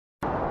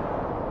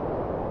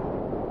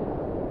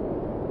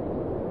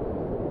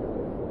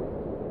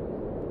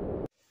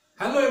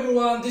Hello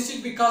everyone, this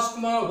is Vikas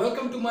Kumar.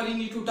 Welcome to Marine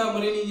Etutor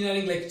Marine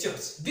Engineering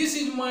Lectures. This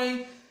is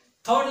my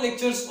third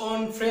lectures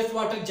on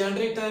freshwater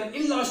generator.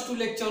 In last two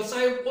lectures,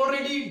 I have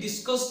already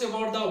discussed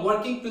about the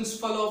working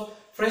principle of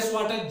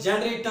freshwater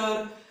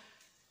generator,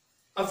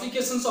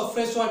 applications of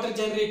freshwater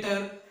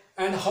generator,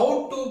 and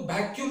how to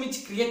vacuum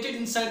is created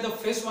inside the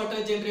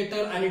freshwater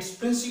generator and its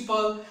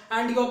principle.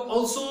 And you have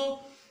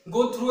also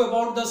go through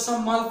about the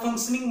some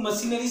malfunctioning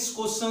machineries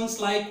questions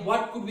like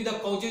what could be the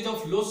causes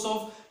of loss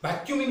of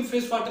vacuum in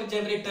freshwater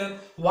generator,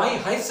 why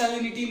high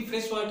salinity in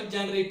freshwater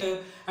generator,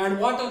 and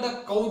what are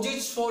the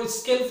causes for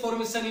scale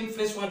formation in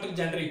freshwater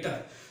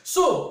generator.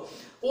 So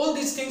all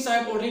these things I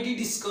have already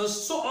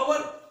discussed. So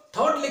our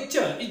third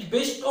lecture is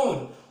based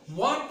on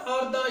what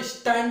are the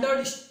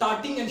standard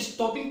starting and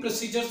stopping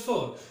procedures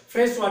for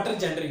freshwater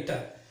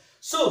generator.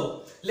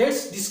 So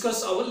let's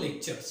discuss our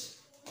lectures.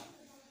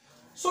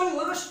 So in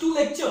last two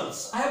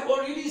lectures, I have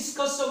already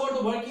discussed about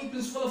the working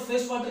principle of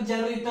freshwater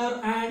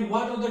generator and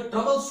what are the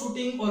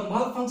troubleshooting or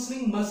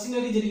malfunctioning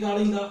machinery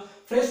regarding the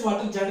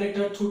freshwater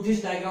generator through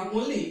this diagram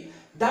only.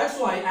 That's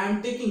why I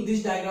am taking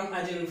this diagram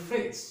as a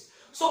reference.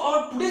 So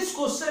our today's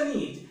question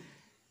is,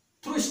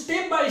 through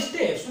step by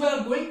steps, we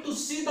are going to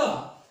see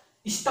the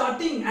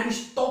starting and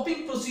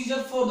stopping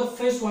procedure for the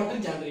freshwater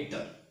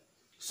generator.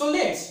 So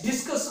let's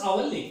discuss our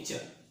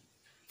lecture.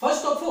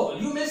 First of all,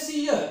 you may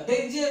see here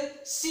there is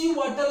a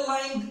seawater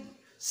line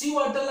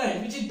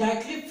which is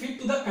directly fit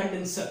to the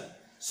condenser.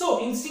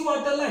 So in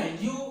seawater line,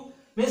 you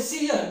may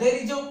see here there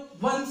is a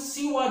one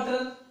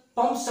seawater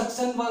pump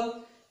suction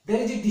valve,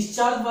 there is a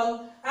discharge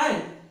valve,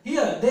 and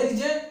here there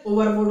is a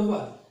overboard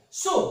valve.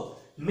 So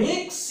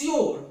make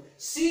sure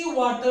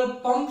seawater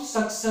pump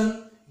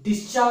suction,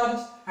 discharge,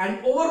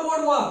 and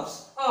overboard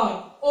valves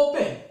are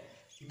open.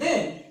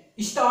 Then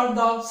start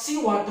the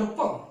seawater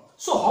pump.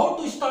 So how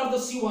to start the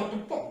seawater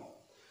pump?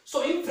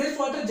 So in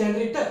freshwater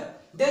generator,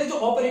 there is an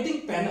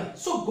operating panel.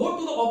 So go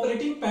to the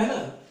operating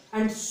panel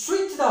and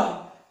switch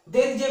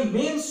there is a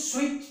main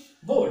switch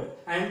board,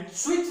 and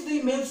switch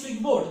the main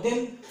switch board.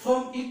 Then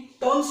from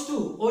it turns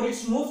to or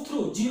it's moved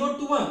through 0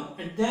 to 1,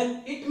 and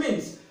then it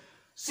means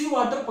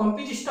seawater pump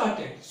is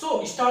started.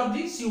 So start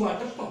the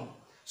seawater pump.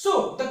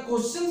 So the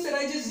questions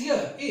arises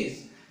here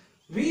is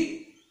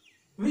we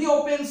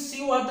open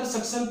seawater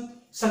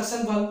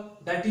suction valve,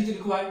 that is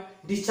required,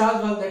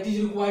 discharge valve, that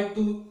is required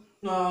to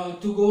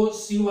go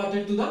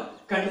seawater to the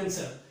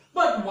condenser.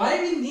 But why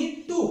we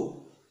need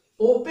to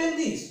open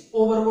this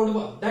overboard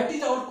valve? That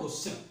is our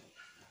question.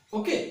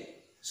 Okay,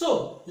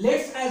 so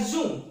let's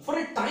assume for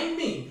a time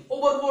being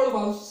overboard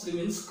valves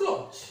remains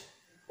closed.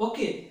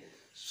 Okay,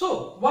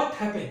 so what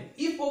happened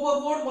if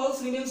overboard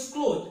valves remains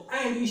closed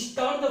and we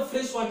start the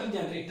freshwater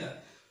generator?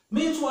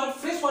 Means what?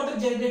 Freshwater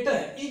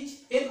generator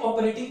is in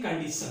operating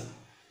condition.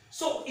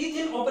 So is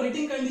in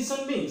operating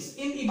condition means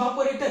in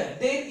evaporator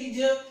there is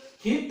a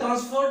heat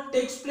transfer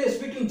takes place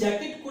between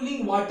jacket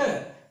cooling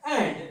water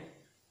and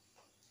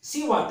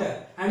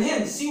seawater, and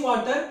hence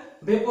seawater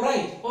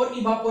vaporizes or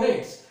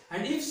evaporates,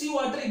 and if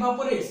seawater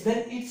evaporates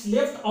then it's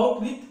left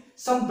out with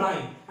some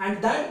brine,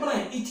 and that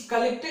brine is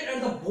collected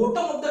at the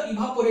bottom of the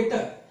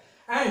evaporator,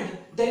 and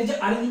there is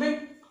an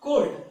arrangement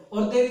called,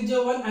 or there is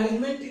a one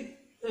arrangement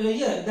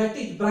here, that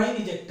is brine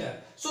ejector.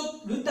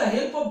 So with the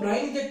help of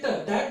brine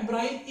ejector, that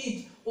brine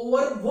is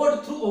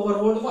overboard through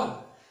overboard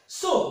valve.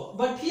 So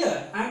but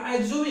here I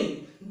am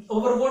assuming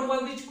overboard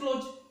valve is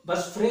closed,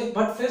 but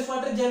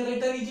freshwater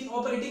generator is in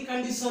operating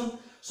condition.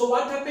 So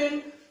what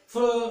happened?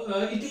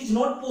 It is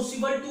not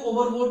possible to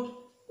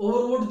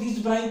overboard this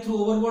brine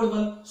through overboard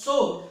valve.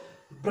 So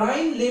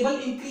brine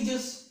level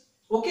increases.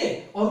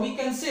 Okay, or we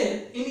can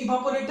say in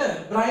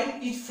evaporator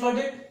brine is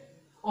flooded,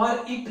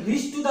 or it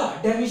reached to the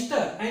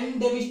demister,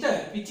 and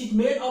demister which is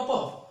made up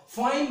of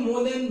fine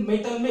mono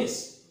metal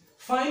mesh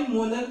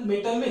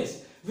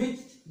which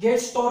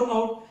gets torn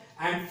out,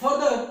 and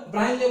further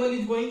brine level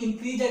is going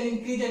increase,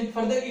 and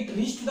further it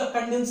reached to the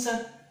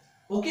condenser.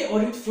 Okay,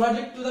 or it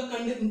flooded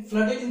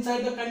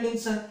inside the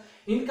condenser.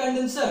 In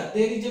condenser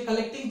there is a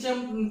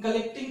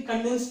collecting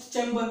condensed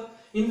chamber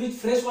in which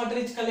fresh water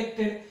is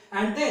collected,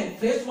 and then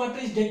fresh water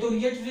is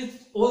deteriorated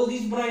with all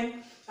this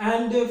brine,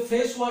 and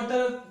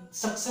freshwater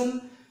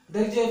suction,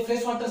 there is a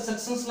freshwater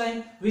suction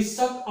line which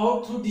suck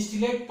out through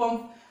distillate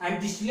pump, and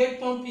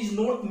distillate pump is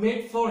not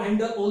made for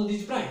handle all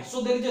this brine.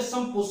 So there is just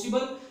some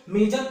possible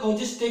major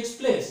causes takes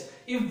place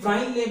if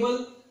brine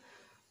level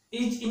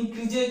is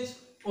increased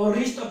or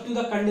reached up to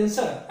the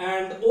condenser,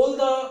 and all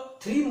the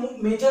three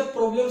major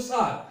problems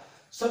are,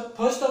 so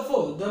first of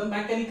all the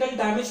mechanical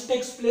damage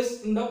takes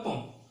place in the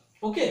pump.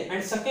 Okay,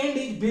 and second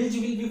is bilge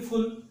will be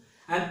full,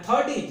 and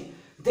third is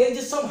there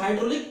is some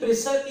hydraulic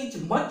pressure is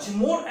much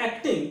more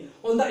acting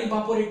on the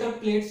evaporator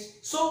plates.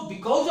 So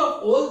because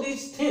of all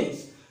these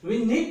things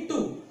we need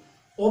to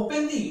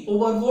open the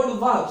overboard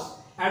valves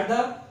at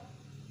the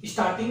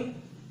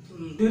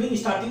during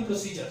starting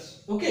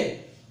procedures.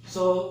 Okay,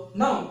 so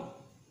now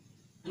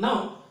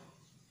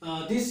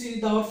this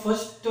is our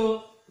first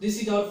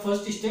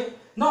step.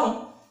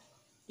 Now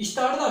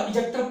start the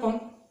ejector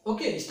pump.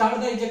 Okay, start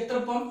the ejector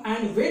pump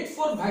and wait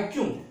for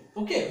vacuum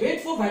Okay,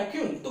 wait for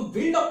vacuum to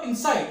build up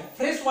inside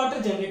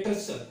freshwater generator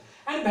cell.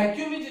 And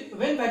vacuum is,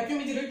 when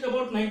vacuum is reached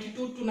about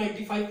 92 to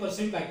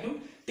 95%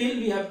 vacuum, till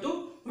we have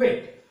to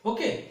wait.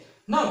 Okay,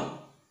 now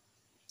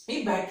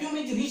if vacuum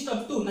is reached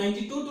up to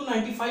 92 to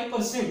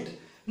 95%,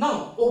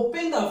 now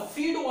open the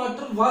feed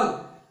water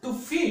valve to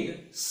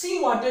feed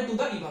seawater to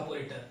the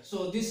evaporator.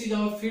 So this is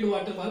our feed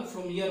water valve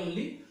from here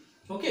only.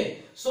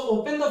 Okay, so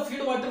open the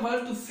feed water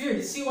valve to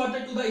feed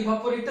seawater to the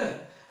evaporator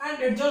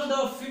and adjust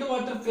the feed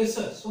water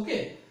pressures.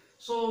 Okay,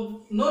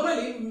 so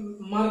normally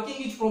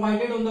marking is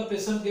provided on the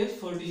pressure gauge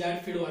for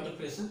desired feed water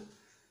pressure.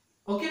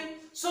 Okay,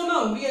 so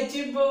now we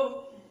achieved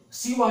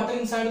seawater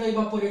inside the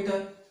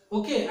evaporator.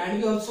 Okay,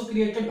 and we also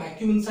created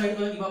vacuum inside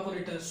the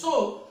evaporator.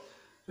 So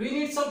we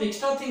need some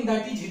extra thing,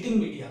 that is heating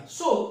media.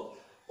 So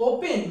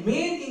open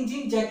main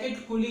engine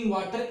jacket cooling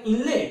water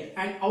inlet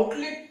and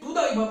outlet to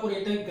the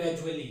evaporator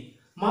gradually.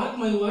 Mark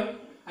my word,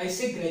 I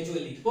say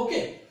gradually.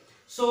 Okay,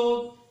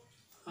 so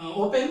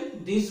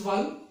open this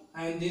valve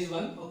and this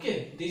valve.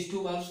 Okay, these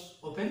two valves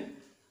open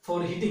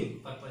for heating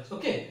purpose.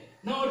 Okay,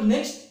 now our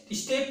next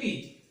step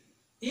is,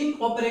 in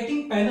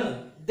operating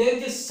panel there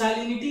is a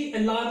salinity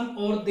alarm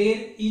or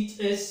there is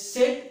a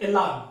set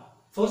alarm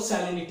for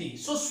salinity.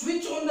 So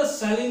switch on the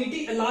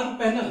salinity alarm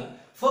panel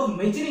for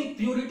measuring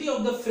purity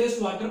of the fresh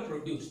water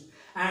produced,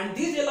 and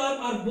these alarms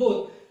are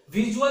both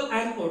visual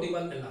and audible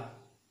alarm.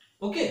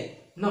 Okay,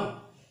 now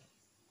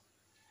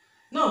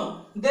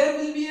there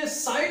will be a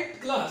side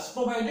glass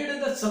provided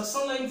at the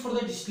suction line for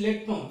the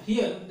distillate pump.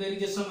 Here there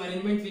is some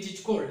arrangement which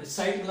is called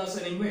side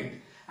glass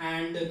arrangement,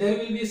 and there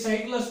will be a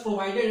side glass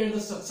provided at the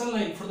suction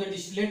line for the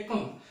distillate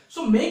pump.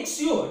 So make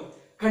sure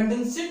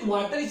condensate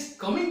water is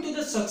coming to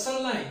the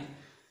suction line.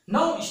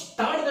 Now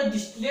start the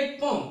distillate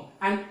pump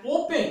and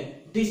open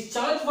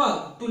discharge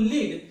valve to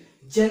lead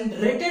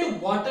generated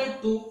water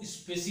to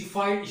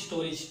specified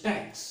storage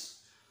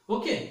tanks.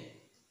 Okay,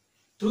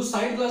 through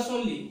side glass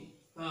only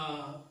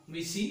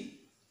we see.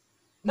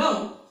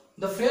 Now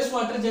the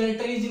freshwater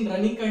generator is in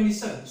running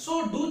condition,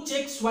 so do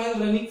checks while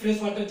running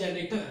freshwater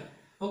generator.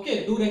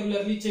 Okay, do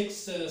regularly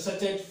checks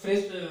such as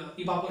fresh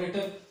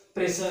evaporator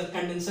pressure,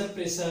 condenser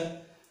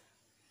pressure,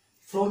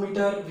 flow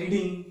meter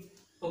reading,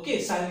 okay,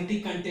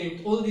 salinity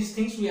content, all these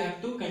things we have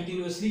to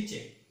continuously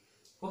check.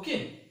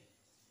 Okay,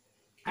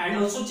 and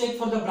also check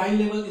for the brine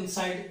level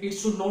inside. It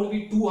should not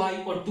be too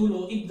high or too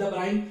low. If the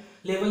brine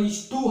level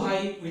is too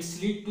high,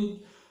 which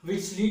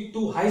lead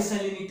to high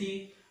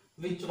salinity,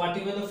 which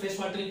whatever the fresh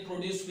water is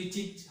produced, which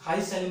is high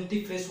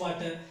salinity fresh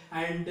water,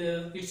 and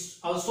it's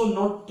also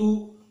not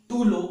too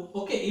low.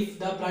 Okay, if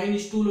the brine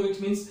is too low,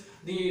 it means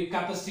the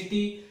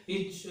capacity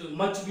is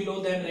much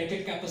below than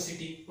rated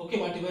capacity. Okay,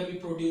 whatever we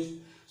produce.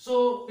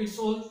 So it's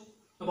all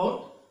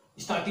about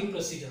starting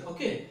procedure.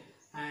 Okay,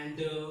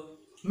 and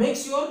make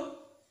sure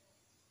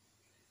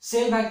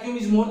cell vacuum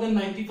is more than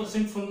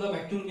 90% from the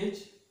vacuum gauge.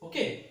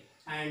 Okay,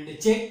 and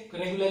check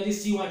regularly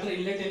seawater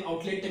inlet and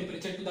outlet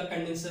temperature to the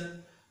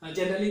condenser.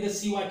 Generally the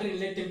seawater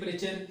inlet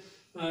temperature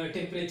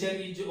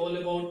is all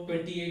about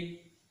 28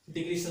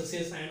 degrees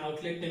Celsius and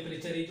outlet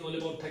temperature is all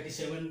about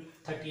 37,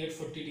 38,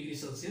 40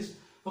 degrees Celsius.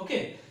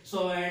 Okay,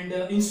 so and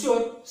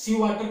ensure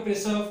seawater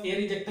pressure of air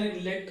ejector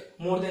inlet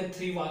more than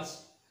 3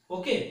 bars.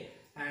 Okay,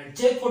 and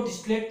check for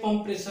distillate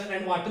pump pressure,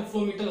 and water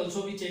flow meter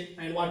also we check,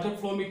 and water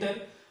flow meter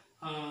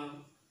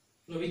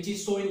which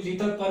is shown in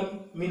liter per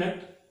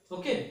minute.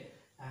 Okay,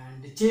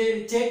 and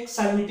check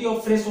salinity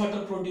of fresh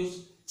water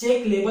produced,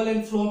 check level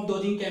and flow of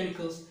dosing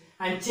chemicals,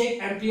 and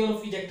check ampere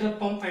of ejector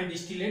pump and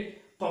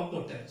distillate pump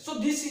motor. So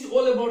this is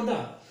all about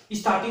the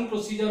starting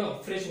procedure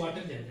of fresh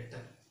water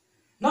generator.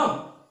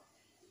 Now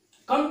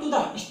come to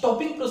the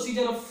stopping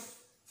procedure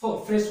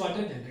for fresh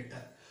water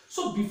generator.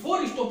 So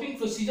before stopping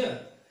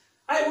procedure,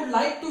 I would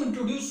like to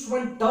introduce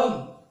one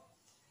term,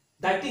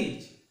 that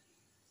is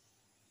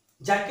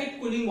jacket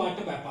cooling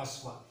water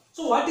bypass valve.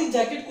 So what is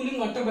jacket cooling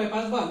water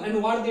bypass valve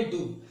and what they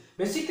do?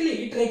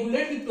 Basically it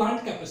regulates the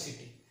plant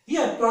capacity.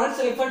 Here plants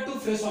refer to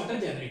fresh water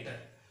generator.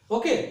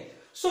 Okay,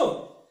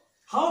 so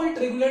how it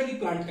regulates the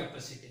plant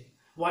capacity?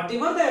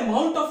 Whatever the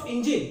amount of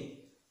engine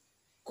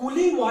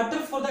cooling water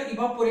for the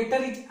evaporator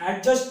is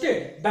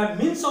adjusted by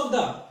means of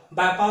the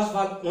bypass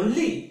valve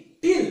only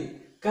till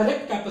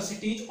correct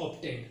capacity is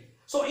obtained.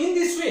 So in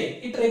this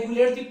way it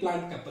regulates the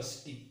plant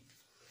capacity.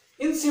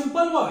 In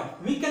simple word,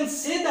 we can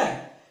say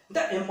that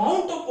the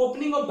amount of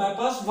opening of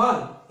bypass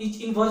valve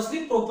is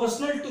inversely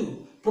proportional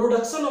to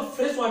production of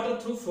fresh water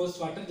through fresh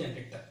water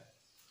generator.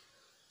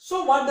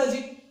 So what does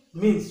it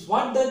mean?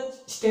 What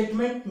does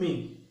statement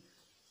mean?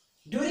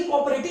 During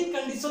operating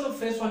condition of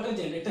fresh water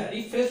generator,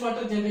 if fresh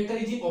water generator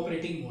is in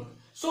operating mode,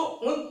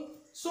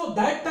 so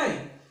that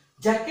time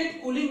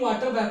jacket cooling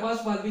water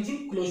bypass valve is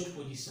in closed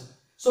position.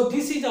 So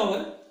this is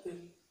our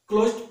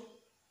closed,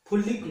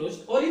 fully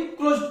closed or in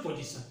closed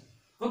position.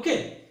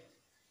 Okay,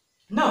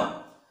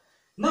 now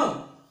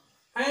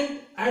and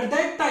at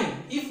that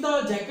time if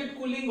the jacket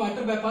cooling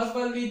water bypass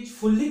valve is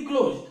fully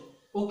closed,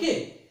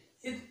 okay,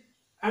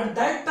 at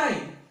that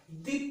time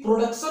the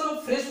production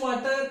of fresh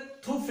water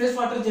through fresh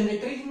water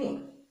generator is more.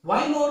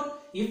 Why more?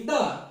 If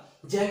the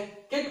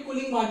jacket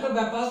cooling water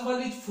bypass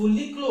valve is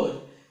fully closed,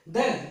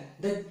 then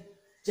the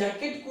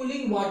jacket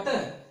cooling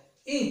water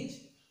is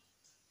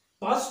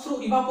pass through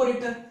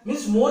evaporator,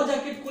 means more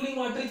jacket cooling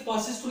water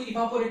passes through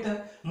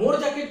evaporator. More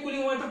jacket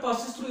cooling water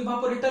passes through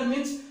evaporator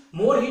means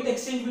more heat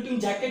exchange between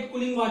jacket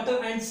cooling water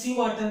and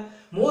seawater.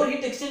 More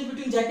heat exchange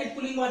between jacket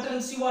cooling water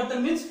and seawater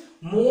means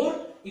more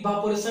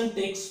evaporation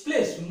takes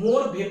place,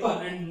 more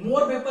vapor, and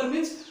more vapor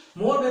means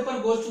more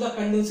vapor goes to the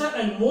condenser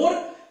and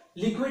more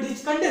liquid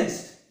is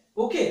condensed.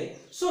 Okay,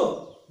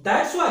 so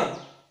that's why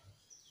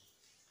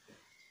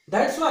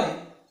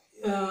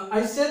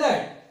I say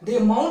that the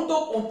amount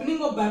of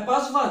opening of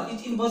bypass valve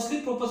is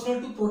inversely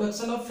proportional to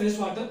production of fresh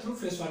water through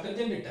freshwater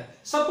generator.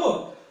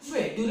 Suppose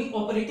during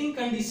operating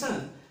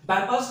condition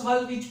bypass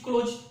valve is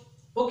closed.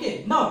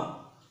 Okay,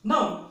 now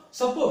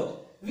suppose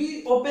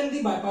we open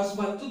the bypass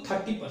valve to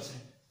 30%.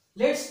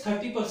 Let's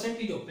 30%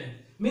 is open.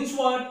 Means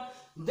what?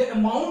 The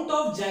amount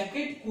of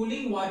jacket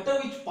cooling water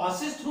which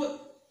passes through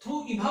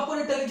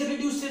evaporator is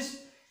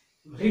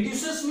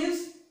reduces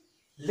means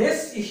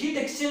less heat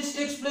exchange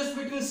takes place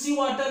between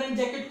seawater and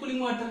jacket cooling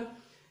water,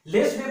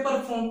 less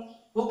vapor form,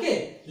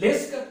 okay,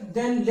 less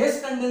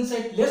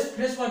condensate, less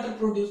fresh water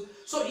produced.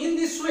 So in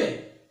this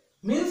way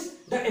means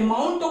the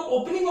amount of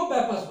opening of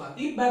bypass valve,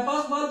 if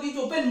bypass valve is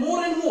open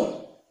more and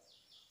more,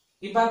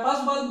 if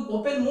bypass valve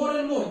open more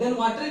and more, then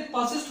water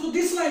passes through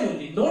this line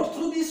only, not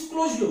through this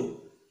closed loop.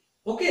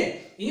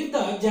 Okay, if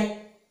the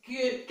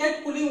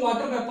jacket cooling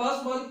water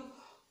bypass valve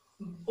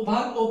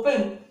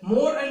open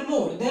more and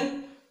more,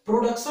 then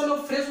production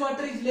of fresh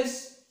water is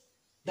less.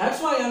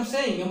 That's why I am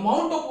saying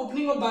amount of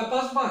opening of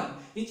bypass valve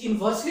is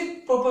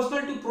inversely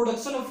proportional to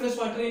production of fresh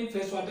water in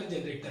freshwater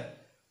generator.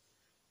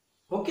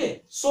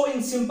 Okay, so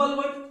in simple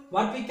word,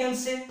 what we can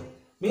say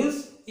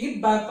means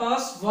if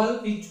bypass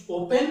valve is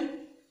open,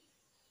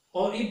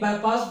 or if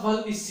bypass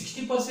valve is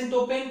 60%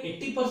 open,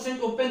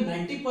 80% open,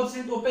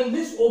 90% open,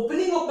 means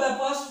opening of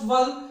bypass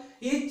valve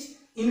is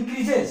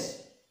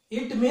increases.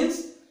 It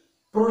means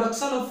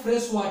production of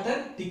fresh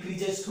water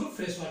decreases through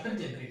freshwater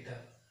generator.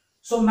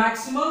 So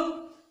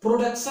maximum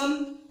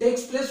production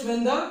takes place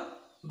when the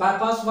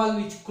bypass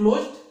valve is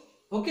closed.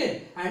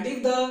 Okay, and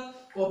if the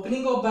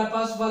opening of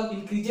bypass valve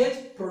increases,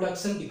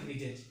 production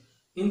decreases.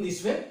 In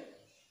this way,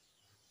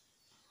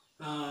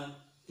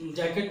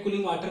 jacket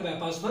cooling water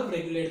bypass valve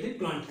regulate the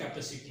plant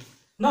capacity.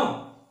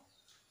 Now,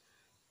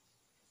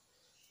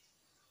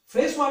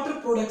 freshwater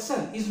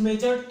production is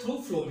measured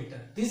through flow meter.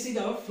 This is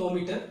our flow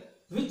meter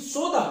which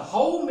show the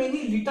how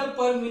many liter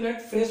per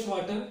minute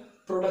freshwater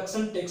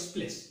production takes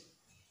place.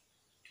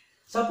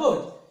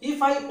 Suppose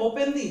if I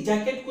open the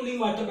jacket cooling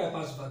water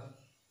bypass valve,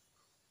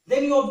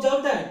 then you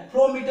observe that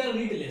flow meter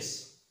read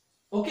less.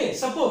 Okay,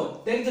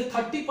 suppose there is a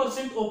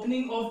 30%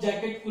 opening of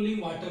jacket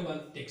cooling water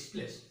valve takes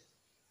place,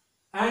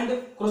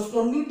 and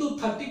corresponding to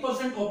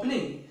 30%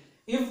 opening,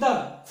 if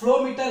the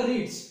flow meter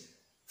reads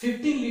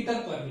 15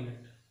 liter per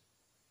minute.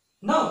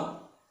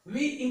 Now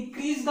we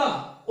increase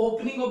the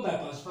opening of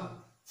bypass valve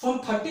from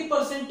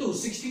 30% to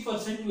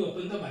 60%. We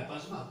open the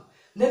bypass valve.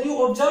 Then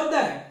you observe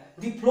that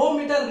the flow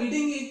meter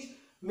reading is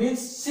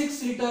means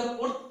 6 liter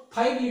or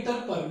 5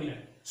 liter per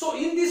minute. So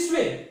in this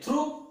way,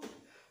 through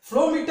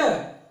flow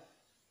meter,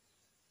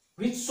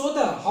 which show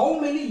the how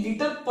many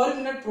liter per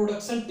minute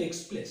production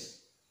takes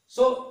place.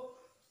 So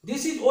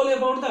this is all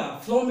about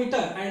the flow meter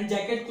and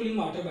jacket cooling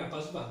water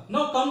bypass valve.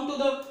 Now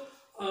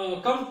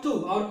come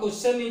to our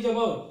question is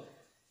about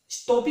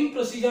stopping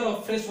procedure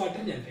of freshwater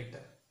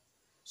generator.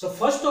 So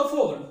first of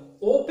all,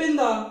 open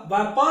the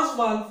bypass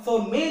valve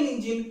for main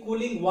engine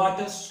cooling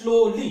water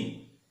slowly.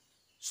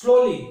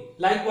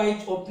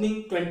 Likewise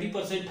opening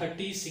 20%,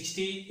 30,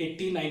 60,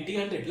 80, 90,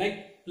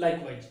 100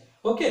 likewise.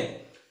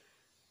 Okay.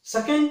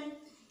 Second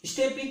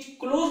step is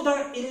close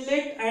the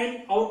inlet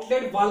and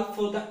outlet valve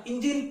for the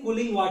engine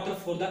cooling water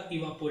for the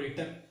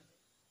evaporator.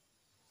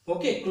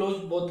 Okay,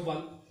 close both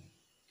valve.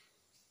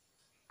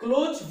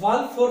 Close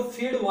valve for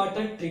feed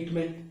water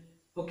treatment.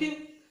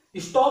 Okay,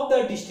 stop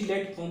the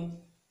distillate pump.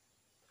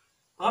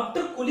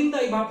 After cooling the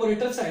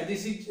evaporator side,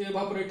 this is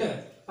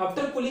evaporator.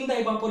 After cooling the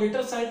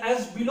evaporator side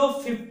as below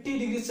 50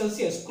 degrees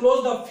Celsius,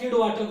 close the feed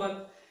water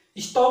valve.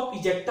 Stop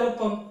ejector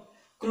pump.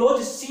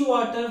 Close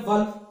seawater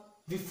valve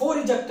before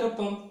ejector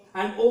pump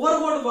and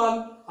overboard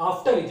valve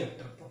after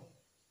ejector pump.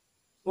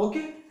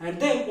 Okay, and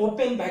then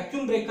open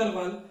vacuum breaker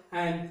valve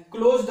and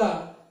close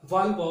the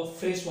valve of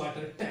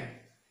freshwater tank.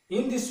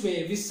 In this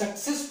way, we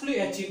successfully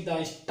achieve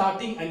the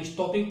starting and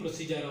stopping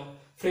procedure of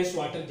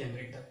freshwater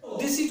generator.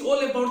 This is all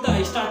about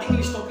the starting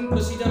and stopping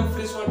procedure of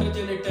freshwater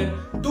generator.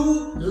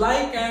 Do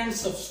like and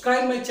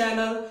subscribe my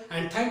channel,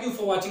 and thank you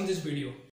for watching this video.